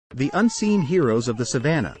The unseen heroes of the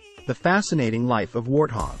savannah, the fascinating life of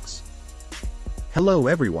warthogs. Hello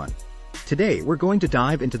everyone. Today we're going to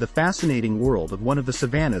dive into the fascinating world of one of the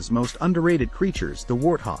savannah's most underrated creatures, the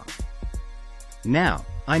warthog. Now,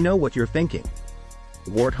 I know what you're thinking.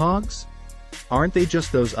 Warthogs? Aren't they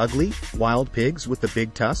just those ugly, wild pigs with the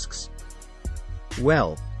big tusks?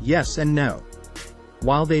 Well, yes and no.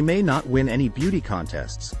 While they may not win any beauty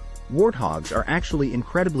contests, warthogs are actually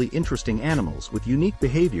incredibly interesting animals with unique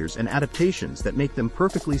behaviors and adaptations that make them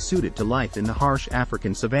perfectly suited to life in the harsh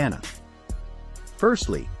African savanna.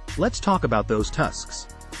 Firstly, let's talk about those tusks.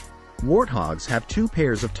 Warthogs have two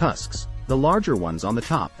pairs of tusks, the larger ones on the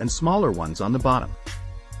top and smaller ones on the bottom.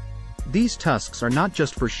 These tusks are not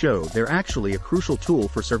just for show, they're actually a crucial tool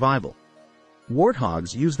for survival.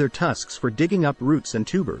 Warthogs use their tusks for digging up roots and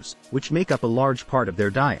tubers, which make up a large part of their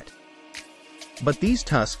diet. But these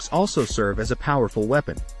tusks also serve as a powerful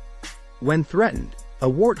weapon. When threatened, a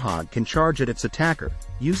warthog can charge at its attacker,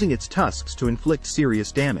 using its tusks to inflict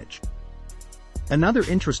serious damage. Another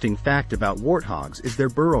interesting fact about warthogs is their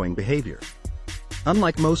burrowing behavior.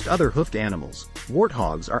 Unlike most other hoofed animals,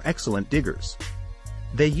 warthogs are excellent diggers.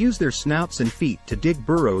 They use their snouts and feet to dig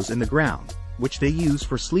burrows in the ground, which they use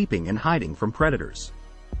for sleeping and hiding from predators.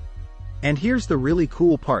 And here's the really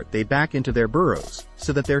cool part: they back into their burrows,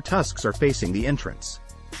 so that their tusks are facing the entrance.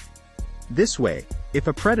 This way, if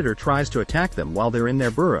a predator tries to attack them while they're in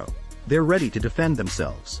their burrow, they're ready to defend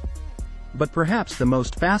themselves. But perhaps the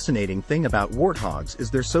most fascinating thing about warthogs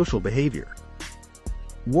is their social behavior.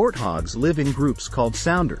 Warthogs live in groups called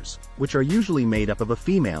sounders, which are usually made up of a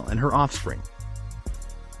female and her offspring.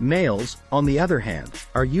 Males, on the other hand,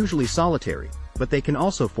 are usually solitary, but they can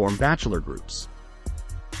also form bachelor groups.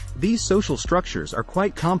 These social structures are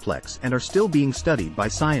quite complex and are still being studied by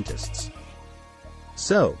scientists.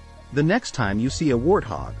 So, the next time you see a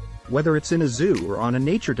warthog, whether it's in a zoo or on a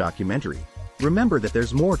nature documentary, remember that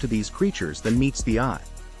there's more to these creatures than meets the eye.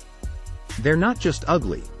 They're not just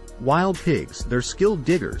ugly, wild pigs, they're skilled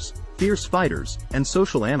diggers, fierce fighters, and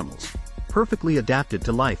social animals, perfectly adapted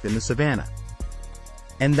to life in the savannah.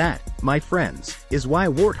 And that, my friends, is why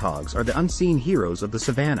warthogs are the unseen heroes of the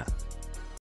savannah.